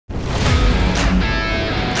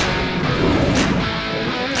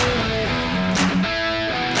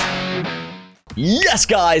Yes,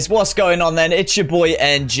 guys, what's going on then? It's your boy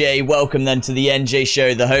NJ. Welcome then to the NJ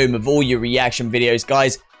Show, the home of all your reaction videos.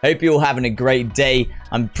 Guys, hope you're all having a great day.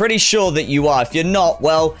 I'm pretty sure that you are. If you're not,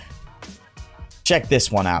 well, check this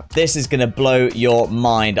one out. This is going to blow your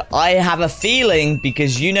mind. I have a feeling,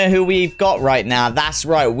 because you know who we've got right now. That's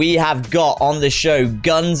right, we have got on the show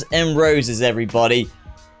Guns N' Roses, everybody.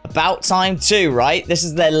 About time too, right? This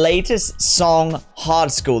is their latest song, Hard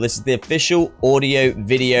Skool. This is the official audio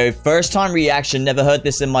video. First time reaction, never heard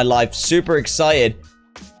this in my life. Super excited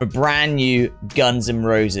for brand new Guns N'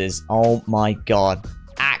 Roses. Oh my god.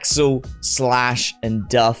 Axl, Slash, and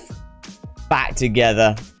Duff back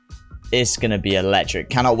together. It's gonna be electric.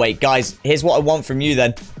 Cannot wait. Guys, here's what I want from you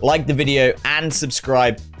then. Like the video and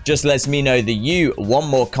subscribe. Just lets me know that you want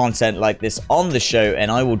more content like this on the show, and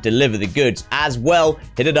I will deliver the goods as well.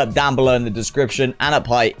 Hit it up down below in the description and up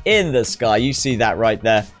high in the sky. You see that right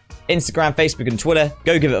there. Instagram, Facebook, and Twitter.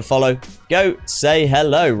 Go give it a follow. Go say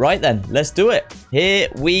hello. Right then, let's do it. Here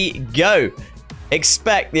we go.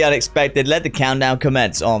 Expect the unexpected. Let the countdown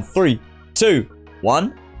commence on 3, 2,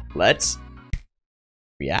 1. Let's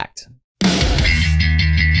react.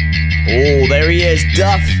 Oh, there he is,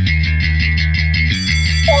 Duff.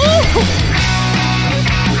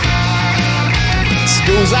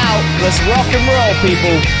 School's out. Let's rock and roll,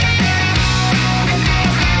 people.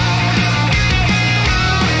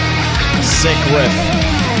 Sick riff.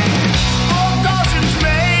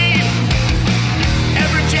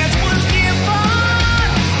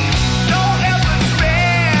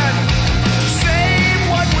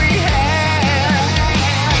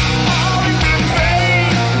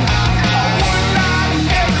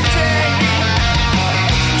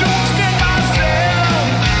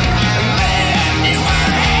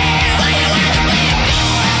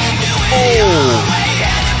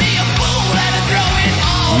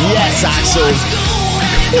 Yes, Axl.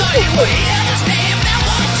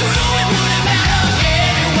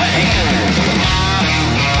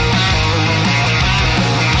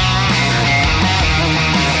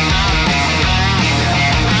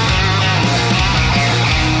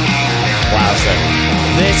 Wow, so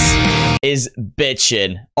this is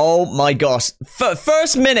bitchin'. Oh my gosh.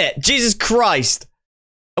 First minute, Jesus Christ.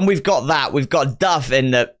 And we've got that. We've got Duff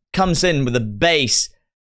in that comes in with the bass.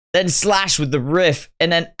 Then Slash with the riff,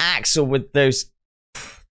 and then Axl with those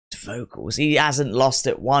vocals. He hasn't lost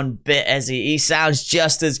it one bit, has he? He sounds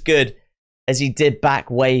just as good as he did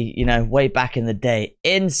back way back in the day.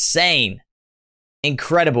 Insane.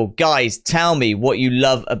 Incredible. Guys, tell me what you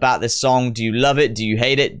love about this song. Do you love it? Do you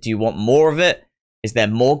hate it? Do you want more of it? Is there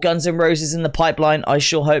more Guns N' Roses in the pipeline? I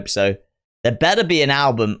sure hope so. There better be an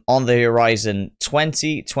album on the horizon.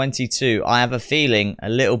 2022. I have a feeling a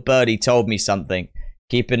little birdie told me something.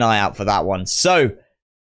 Keep an eye out for that one. So,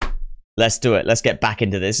 let's do it. Let's get back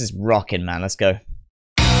into this. This is rocking, man. Let's go.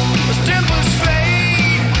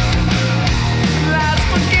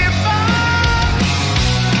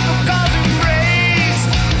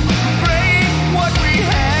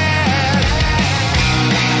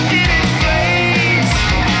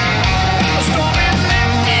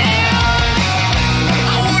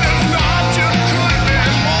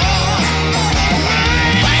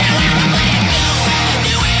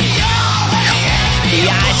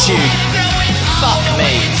 Fuck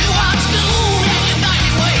me.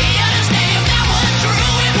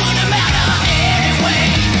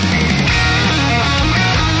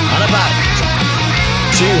 Not about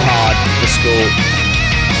too hard for school.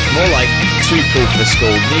 More like too cool for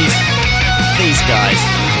school. These guys.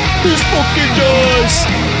 These fucking guys.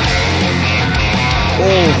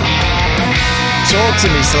 Oh. Talk to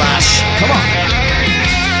me, Slash. Come on.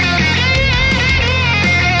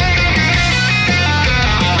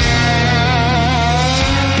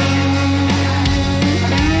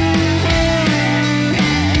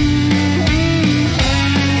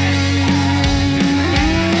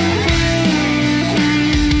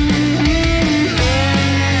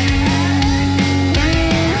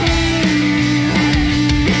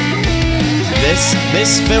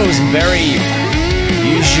 This feels very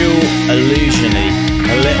usual illusion-y,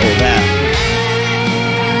 a little there.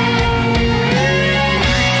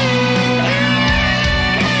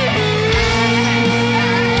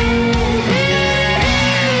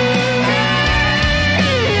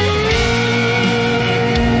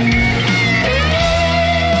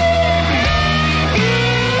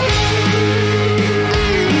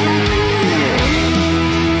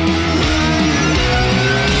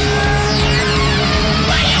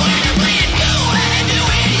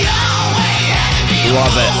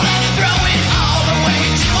 Love it.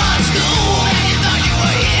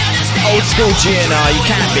 Old school GNR, you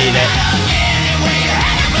can't beat it.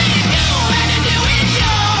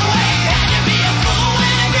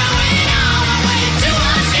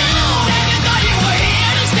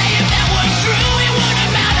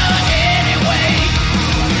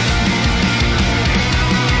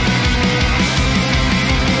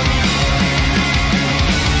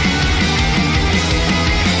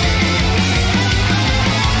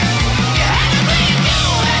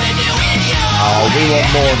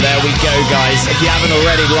 want more. There we go, guys. If you haven't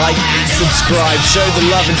already, like, subscribe, show the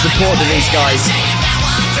love and support to these guys.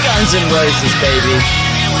 Guns N' Roses, baby.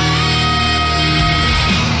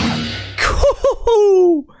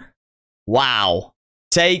 Cool. Wow.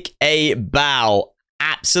 Take a bow.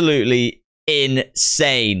 Absolutely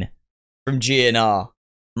insane from GNR.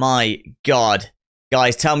 My God.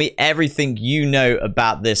 Guys, tell me everything you know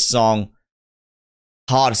about this song.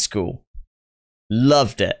 Hard Skool.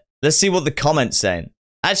 Loved it. Let's see what the comments saying.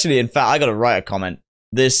 Actually, in fact, I gotta write a comment.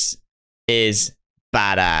 This is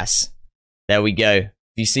badass. There we go. If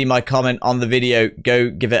you see my comment on the video, go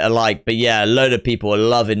give it a like. But yeah, a load of people are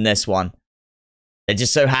loving this one. They're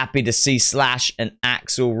just so happy to see Slash and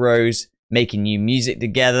Axl Rose making new music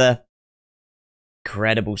together.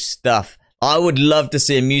 Incredible stuff. I would love to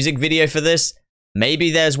see a music video for this.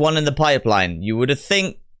 Maybe there's one in the pipeline. You would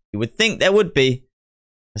think there would be.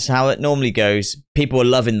 That's how it normally goes. People are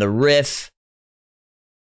loving the riff.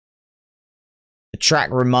 The track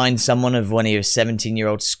reminds someone of when he was a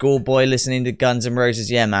 17-year-old schoolboy listening to Guns N' Roses.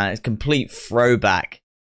 Yeah, man, it's a complete throwback.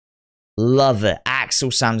 Love it.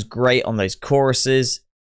 Axl sounds great on those choruses.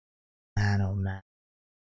 Man, oh man.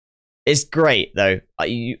 It's great, though.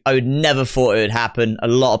 I would never thought it would happen. A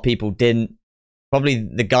lot of people didn't. Probably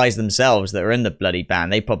the guys themselves that are in the bloody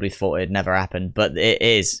band, they probably thought it'd never happen. But it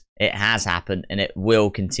is. It has happened, and it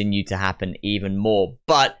will continue to happen even more.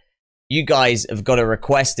 But you guys have got to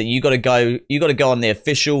request it. You got to go on the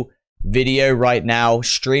official video right now.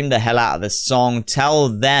 Stream the hell out of the song. Tell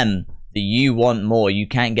them that you want more. You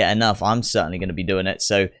can't get enough. I'm certainly going to be doing it.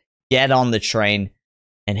 So get on the train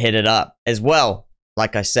and hit it up as well.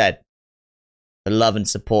 Like I said, the love and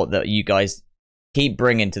support that you guys keep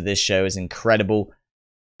bringing to this show is incredible.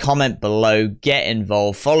 Comment below, get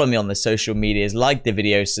involved, follow me on the social medias, like the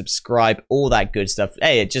video, subscribe, all that good stuff.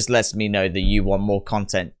 Hey, it just lets me know that you want more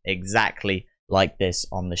content exactly like this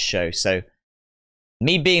on the show. So,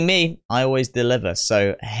 me being me, I always deliver.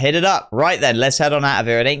 So, hit it up. Right then, let's head on out of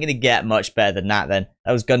here. It ain't going to get much better than that then.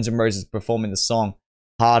 That was Guns N' Roses performing the song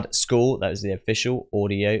Hard Skool. That was the official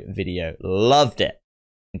audio video. Loved it.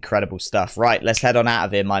 Incredible stuff. Right, let's head on out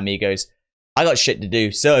of here, my amigos. I got shit to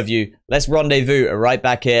do, so have you. Let's rendezvous right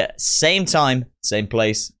back here. Same time, same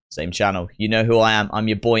place, same channel. You know who I am. I'm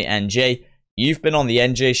your boy, NJ. You've been on the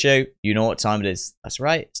NJ show. You know what time it is. That's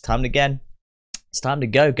right. It's time again. It's time to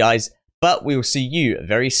go, guys. But we will see you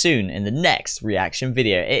very soon in the next reaction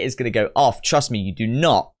video. It is going to go off. Trust me, you do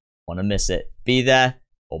not want to miss it. Be there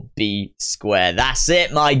or be square. That's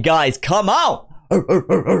it, my guys. Come on.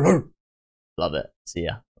 Love it. See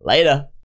ya later.